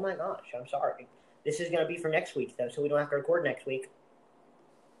 Oh my gosh, I'm sorry. This is gonna be for next week though, so we don't have to record next week.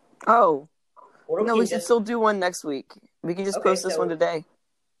 Oh. No, we should still do one next week. We can just post this one today.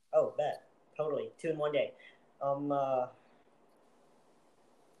 Oh, bet. Totally. 2 in 1 day. I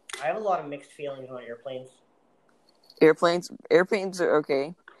have a lot of mixed feelings on airplanes. Airplanes are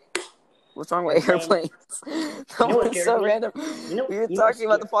okay. What's wrong with airplanes? That was so random. We were talking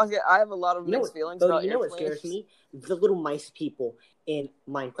about the podcast. I have a lot of mixed feelings about airplanes. You know what scares me? The little mice people in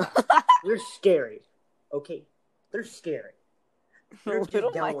Minecraft. They're scary. Okay? They're scary. They're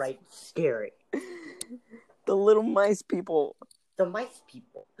just downright scary. The little mice people. The mice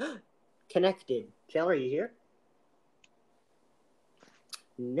people. Connected. Chandler, are you here?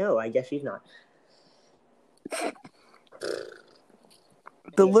 No, I guess she's not.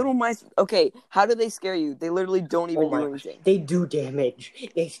 The little mice. Okay, how do they scare you? They literally don't even do anything. They do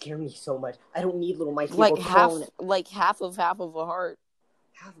damage. They scare me so much. I don't need little mice people. Half of a heart.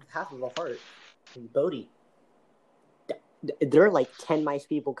 Half of a heart. Bodie. There are like 10 mice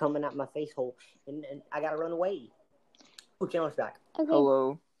people coming at my face hole, and I gotta run away. Oh, Chandler's back. Okay.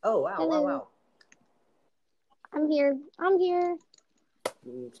 Hello. Oh, wow, Hello. wow. I'm here.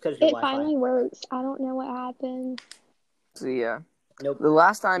 It's 'cause it finally works. I don't know what happened. So, yeah. Nope. The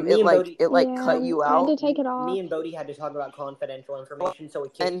last time it cut you out. I had to take it off. Me and Bodie had to talk about confidential information, so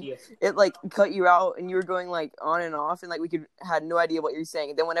it kicked you. It cut you out, and you were going on and off, and we had no idea what you were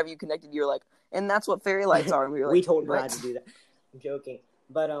saying. And then whenever you connected, you were like, "And that's what fairy lights are." And we were like, "We told Brad to do that." I'm joking,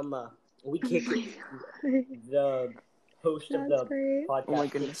 but we kicked the host of the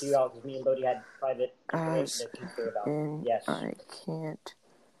podcast kicked you out because me and Bodie had private information to teach her about. Yes. I can't.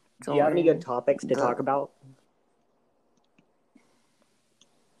 Do you have any good topics to talk about?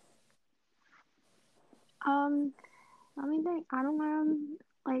 Let me think. I don't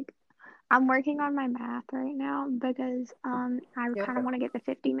know. I'm working on my math right now because I kind of want to get the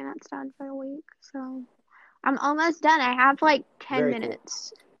 50 minutes done for the week. So I'm almost done. I have 10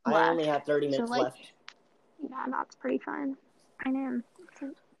 minutes left. I only have 30 minutes left. Yeah, that's pretty fun. I know.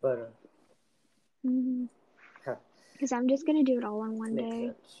 But because I'm just gonna do it all in one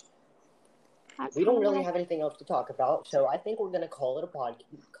day. We don't really have anything else to talk about, so I think we're gonna call it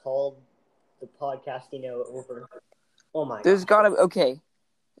call the podcast, over. Oh my! There's gotta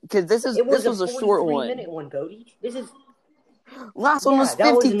because this was a short one. 43-minute one, Bodie. This is Last one was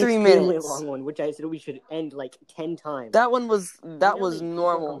that was an 53 extremely minutes. long one, which I said we should end like 10 times. That was People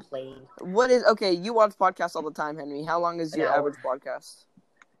normal. complain. Okay, you watch podcasts all the time, Henry. How long is your average podcast?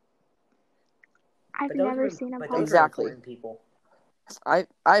 I've never seen a podcast. Exactly. People. I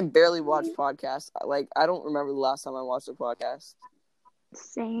barely watch podcasts. Like, I don't remember the last time I watched a podcast.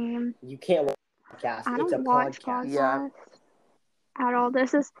 Same. You can't watch a podcast. I It's don't a watch podcast. Yeah. At all.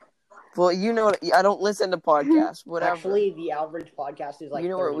 This is. Well, you know, I don't listen to podcasts. Whatever. Actually, the average podcast is like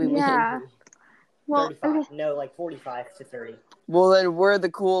 30 what we minutes. Yeah. Well, 35. No, like 45 to 30. Well, then we're the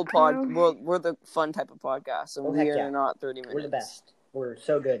cool we're the fun type of podcast, so we are not 30 minutes. We're the best. We're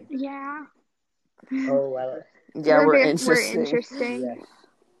so good. Yeah. Oh, well. Yeah, we're interesting. We're interesting. Yes.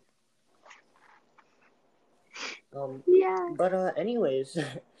 Yeah. But anyways,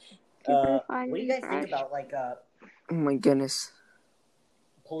 what do you guys think about like oh my goodness,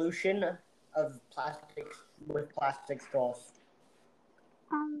 pollution of plastics with plastic straws?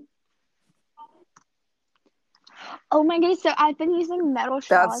 Oh my goodness! So I've been using metal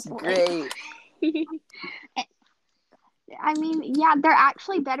straws. That's great. I mean, yeah, they're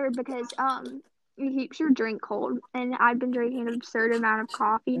actually better because it keeps your drink cold. And I've been drinking an absurd amount of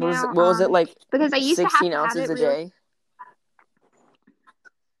coffee now. What was it like? Because I used 16 to have ounces to a day.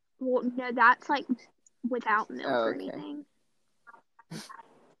 Well, no, that's like without milk or okay. anything.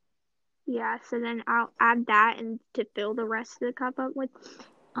 Yeah, so then I'll add that and to fill the rest of the cup up with.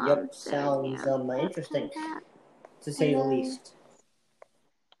 Sounds interesting, to say the least.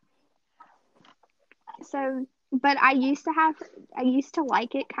 So, but I used to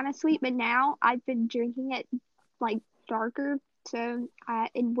like it kind of sweet, but now I've been drinking it like darker, so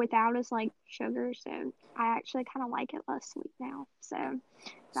and without as like sugar, so I actually kind of like it less sweet now. So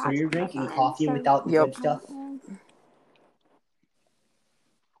you're drinking coffee without the good stuff?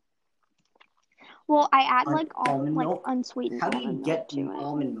 Well, I add like almond milk, like unsweetened. How do you almond get milk to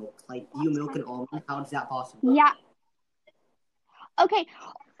almond milk? Like, do you milk an almond? How is that possible? Yeah. Okay.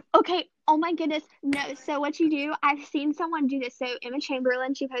 Oh my goodness. No. So what you do, I've seen someone do this. So Emma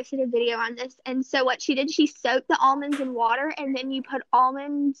Chamberlain, she posted a video on this. And so what she did, she soaked the almonds in water, and then you put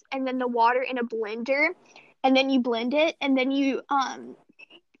almonds and then the water in a blender, and then you blend it, and then you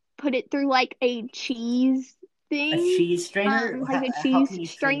put it through like a cheese thing. A cheese strainer? Like a cheese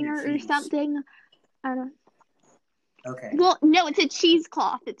strainer or something. I don't. Okay. Well, no, it's a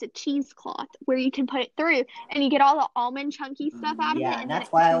cheesecloth. It's a cheesecloth where you can put it through, and you get all the almond chunky stuff out of it, and that's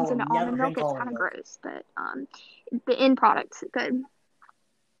then why it turns into almond milk. It's kind of gross, but the end product's good.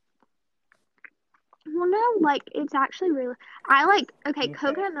 Well, no, like it's actually really. I like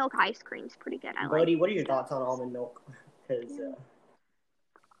coconut milk ice cream's pretty good. Buddy, what are your thoughts on almond milk? Because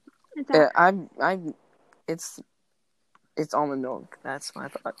it's almond milk. That's my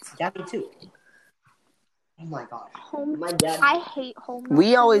thoughts. Yeah, me too. Oh my gosh. I hate whole milk.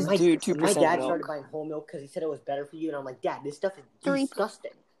 We always do 2% My dad milk. started buying whole milk because he said it was better for you, and I'm like, Dad, this stuff is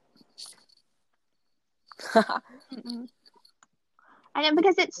disgusting. I know,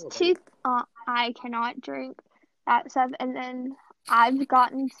 because it's too. I cannot drink that stuff, and then I've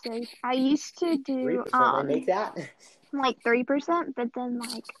gotten sick. I used to do 3%, make that like 3%, but then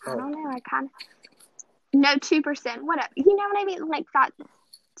like I don't know. I kind of 2%. Whatever. You know what I mean? Like that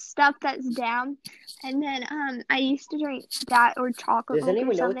stuff that's down. And then I used to drink that or chocolate Does milk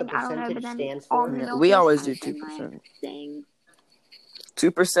anyone or know what something. the I don't know, but percentage then stands for? almond milk We is always do kind of 2%. my thing.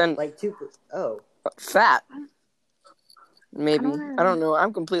 2%. Like 2%. Oh. Fat. Maybe. I don't know.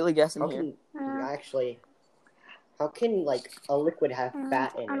 I'm completely guessing here. Actually, how can like a liquid have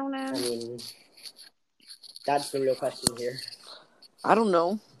fat in it? I don't know. I mean, that's the real question here. I don't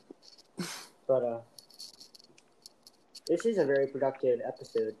know. But this is a very productive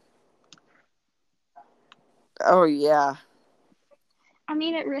episode. Oh yeah. I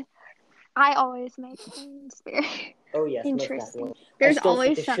mean, I always make things very interesting. There's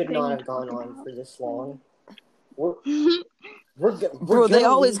always something. Should not have gone on for this long. Bro, they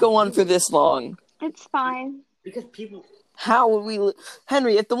always go on for this long. It's fine. Because people. How would we,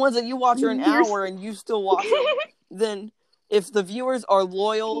 Henry? If the ones that you watch are an hour and you still watch them, then if the viewers are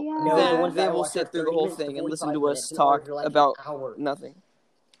loyal, then they will sit through the whole thing and listen to us talk about nothing.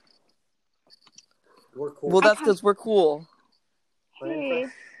 We're cool. Well, that's because we're cool. Hey,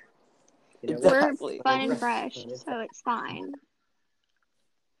 exactly. We're fun and fresh, so it's fine.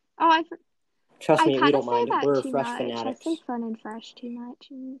 Oh, Trust me, I we don't mind. We're too fresh much. fanatics. I say fun and fresh too much.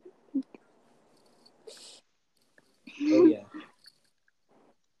 Oh yeah.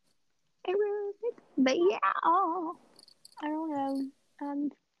 But yeah, I don't know.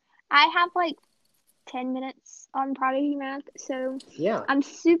 I have like 10 minutes on Prodigy Math, so yeah, I'm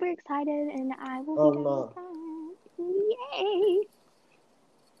super excited, and I will be done with that. Hey.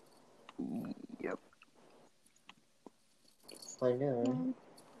 Yep. I know.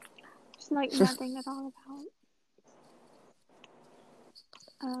 Just like nothing at all about.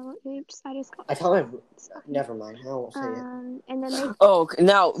 Oh, oops! I just got. I told him. Never mind. I won't say it. And then they. Oh,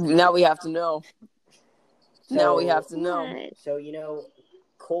 now we have to know. Now we have to know. What? So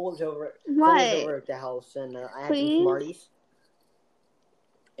Cole was over What? at the house, and I had Please? some Smarties,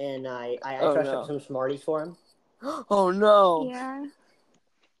 and I crushed up some Smarties for him. Oh no! Yeah.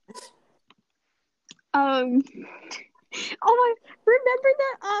 Oh my! Remember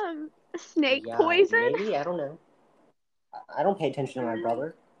the snake poison? Maybe, I don't know. I don't pay attention to my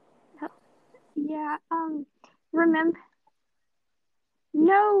brother. Yeah. Remember?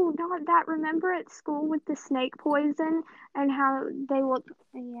 No, not that. Remember at school with the snake poison and how they look.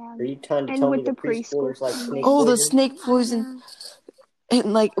 Yeah. Are you trying to And tell with me the preschoolers like snake Oh, poison? the snake poison.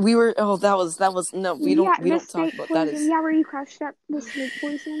 And like we were. Oh, that was no. We don't talk about that. Yeah, where you crushed up the snake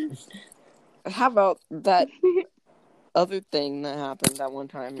poison. How about that other thing that happened that one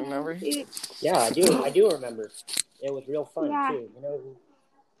time? Remember? Yeah, I do remember. It was real fun Yeah. too. I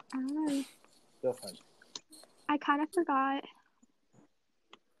don't know. Real fun. I kind of forgot.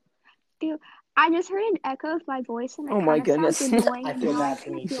 Ew. I just heard an echo of my voice, and it Oh my kind of goodness. sounds annoying. I feel now bad I for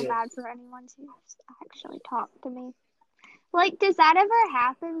kind me of feel too. bad for anyone to actually talk to me. Like, does that ever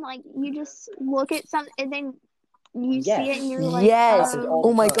happen? Like, you just look at something and then you see it and you're like, yes. all Oh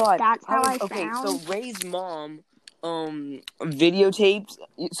the my time. god. That's how I okay, sound. so Ray's mom videotaped.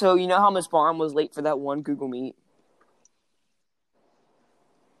 So you know how Miss Baum was late for that one Google Meet?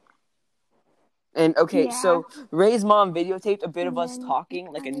 And so Ray's mom videotaped a bit of us talking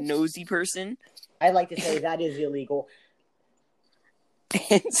like a nosy person. I like to say that is illegal.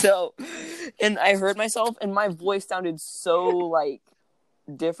 And I heard myself, and my voice sounded so like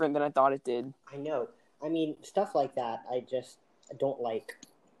different than I thought it did. I know. I mean, stuff like that, I don't like.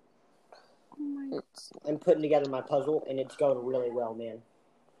 I'm putting together my puzzle, and it's going really well, man.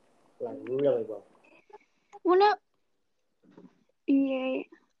 Like, really well. Well, no. Yeah.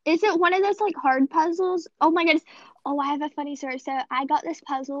 Is it one of those like hard puzzles? Oh my goodness. Oh, I have a funny story. So I got this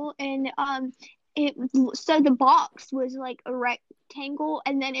puzzle, and so the box was like a rectangle,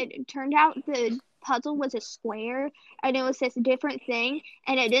 and then it turned out the puzzle was a square, and it was this different thing,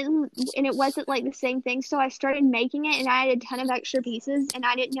 and it wasn't like the same thing. So I started making it, and I had a ton of extra pieces, and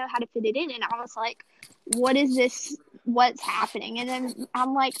I didn't know how to fit it in, and I was like, what is this? What's happening? And then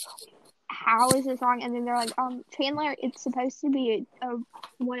I'm like, how is this wrong? And then they're like, Chandler, it's supposed to be a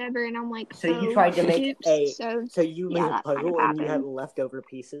whatever. And I'm like, so you tried to make oops. so you made a puzzle and you had leftover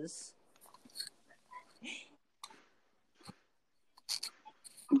pieces?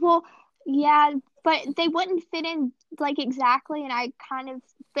 Well, yeah, but they wouldn't fit in like exactly, and I kind of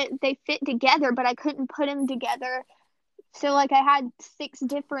they fit together, but I couldn't put them together. So like I had 6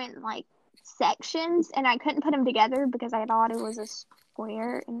 different like sections, and I couldn't put them together because I thought it was a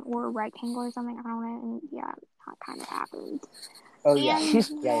square or a rectangle or something. I don't know. And yeah, that kind of happened. Oh,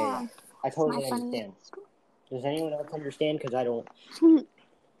 and, yeah. I totally understand. Does anyone else understand? Because I don't.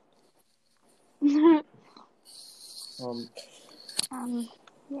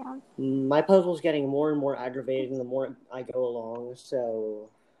 Yeah. My puzzle's getting more and more aggravating the more I go along, so.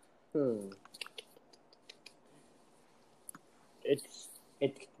 It's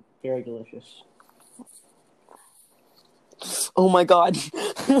very delicious. Oh my god.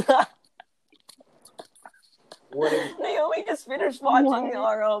 Naomi just finished watching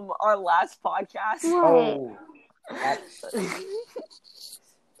our last podcast. Oh.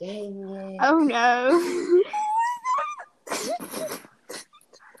 Dang it. Oh no.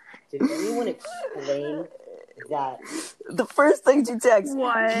 Did anyone explain that? The first thing she texts,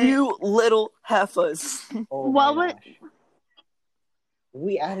 what? You little heifers. Oh what my was? gosh.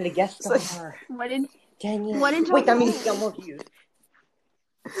 We added a guest star. What did? Dang it. What did you? Wait, that means we got more views.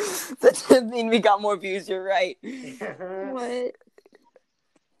 That doesn't mean we got more views. You're right. What?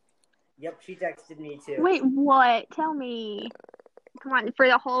 Yep, she texted me too. Wait, what? Tell me. Come on, for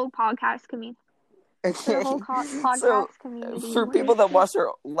the whole podcast community. For the whole podcast community. For people that watched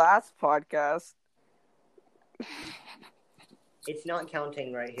our last podcast, it's not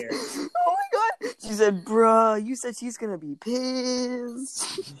counting right here. Oh my god! She said, "Bruh, you said she's gonna be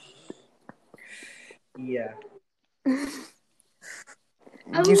pissed." Yeah.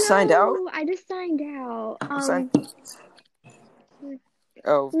 You signed out? I just signed out.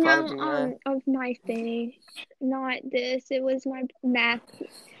 No, of my thing, not this. It was my math.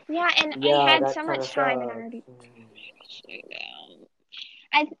 Yeah, and Yeah, I had so much time, and I already.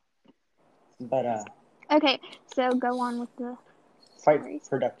 But Okay, so go on with the quite stories.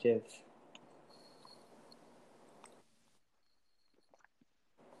 productive.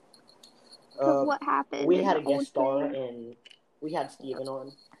 But what happened? We in had the a guest old star, thing? and we had Steven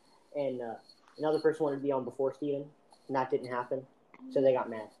on, and another person wanted to be on before Steven, and that didn't happen, so they got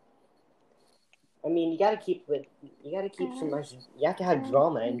mad. I mean, you gotta keep some nice. You have to have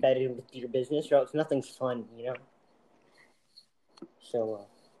drama embedded with your business, or else nothing's fun, you know. So,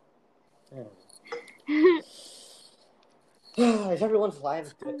 I don't know. Is everyone's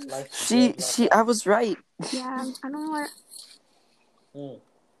life good? I was right. Yeah, I don't know what.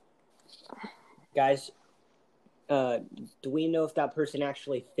 Guys, do we know if that person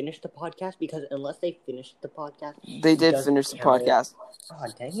actually finished the podcast? Because unless they finished the podcast, They did finish the podcast. Oh,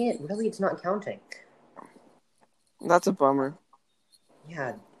 dang it. Really? It's not counting. That's a bummer.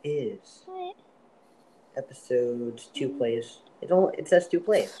 Yeah, it is. What? Episodes, 2 plays. It says 2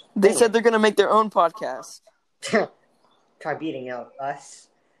 plays. They said they're going to make their own podcast. Try beating out us.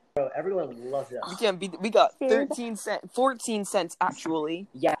 Bro, everyone loves us. We got 14 cents actually.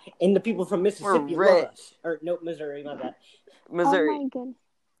 Yeah, and the people from Mississippi love us. Or, no, Missouri, my bad. Missouri. Oh my goodness.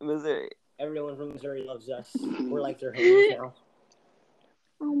 Missouri. Everyone from Missouri loves us. We're like their homies now.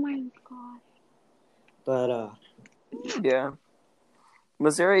 Oh my god. But, yeah.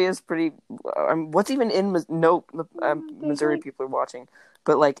 Missouri is pretty. What's even in Missouri? People are watching,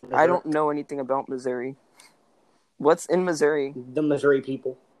 but like Missouri. I don't know anything about Missouri. What's in Missouri? The Missouri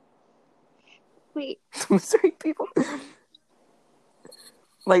people. Wait. The Missouri people.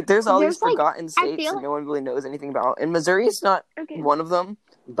 Like there's these forgotten states that no one really knows anything about, and Missouri is not one of them.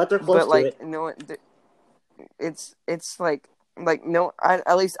 But they're close to it. No, it's like no.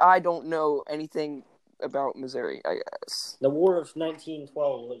 At least I don't know anything about Missouri, I guess. The War of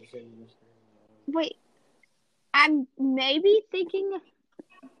 1912 was in Missouri. Wait, I'm maybe thinking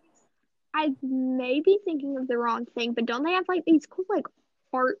of the wrong thing, but don't they have like these cool like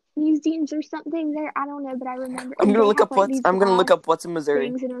art museums or something there? I don't know, but I remember. I'm gonna look up what's in Missouri.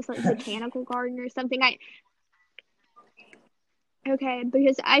 Things, and it was like botanical garden or something. Okay,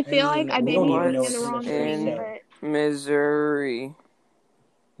 because I feel like I may be thinking of the wrong thing. But Missouri.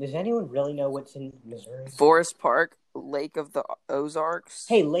 Does anyone really know what's in Missouri? Forest Park, Lake of the Ozarks.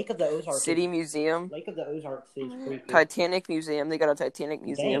 Hey, Lake of the Ozarks. City Museum. Lake of the Ozarks is pretty cool. Titanic Museum. They got a Titanic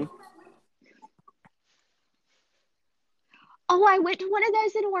Museum. Dang. Oh, I went to one of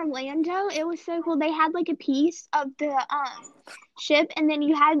those in Orlando. It was so cool. They had like a piece of the ship, and then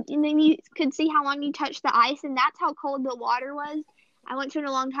you could see how long you touched the ice, and that's how cold the water was. I went to it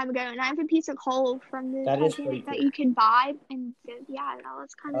a long time ago, and I have a piece of coal from the Titanic that you can buy, and so, yeah, that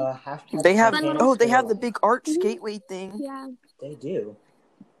was kind of. They have the big arch gateway thing. Yeah, they do.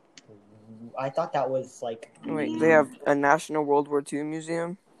 I thought that was like. Wait, they have a National World War II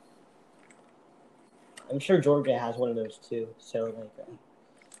museum. I'm sure Georgia has one of those too. So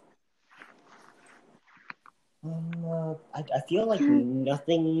like, I feel like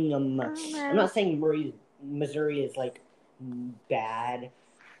nothing. I'm not saying Missouri is like bad,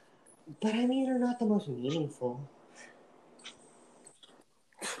 but I mean they're not the most meaningful.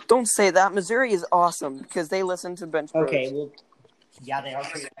 Don't say that. Missouri is awesome because they listen to Bench Bros. Okay, well, yeah, they are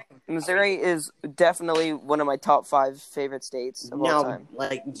pretty awesome. Missouri is definitely one of my top 5 favorite states of all time.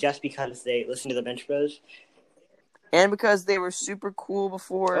 Like just because they listen to the Bench Bros, and because they were super cool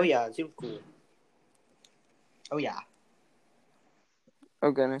before. Oh yeah, super cool. Oh yeah. Oh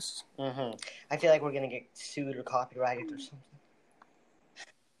goodness. Mm-hmm. I feel like we're gonna get sued or copyrighted or something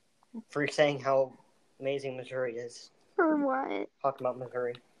for saying how amazing Missouri is. For what? Talking about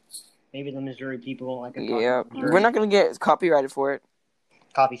Missouri. Maybe the Missouri people don't like it. Yeah, we're not gonna get copyrighted for it.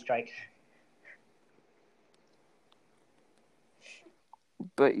 Copy strike.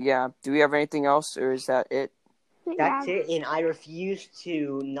 But yeah, do we have anything else, or is that it? That's it, and I refuse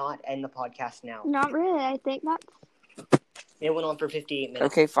to not end the podcast now. Not really. I think that's. It went on for 58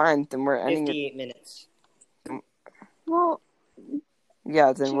 minutes. Okay, fine. Then we're ending 58 minutes. Well.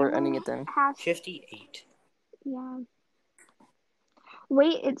 Yeah, then we're ending it then. 58. Yeah.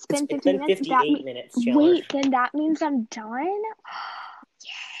 Wait, it's been 50 minutes? 58 minutes, Chandler. Wait, then that means I'm done? Yay.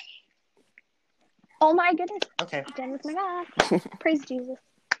 Oh my goodness. Okay. I'm done with my math. Praise Jesus.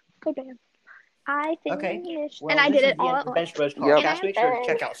 Good man. I finished. Okay. Well, and I did it all at once. once. Bench Bros podcast. Make sure to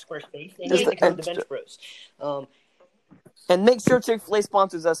check out Squarespace and Just become the Bench Bros. And make sure Chick-fil-A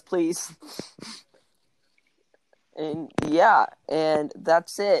sponsors us, please. And yeah, and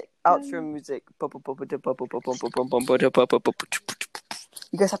that's it. Outro music.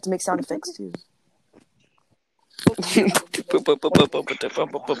 You guys have to make sound effects too. Okay, that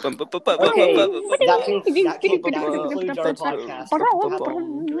concludes our podcast. Have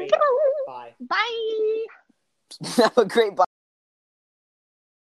a great bye. Bye. Have a great bye.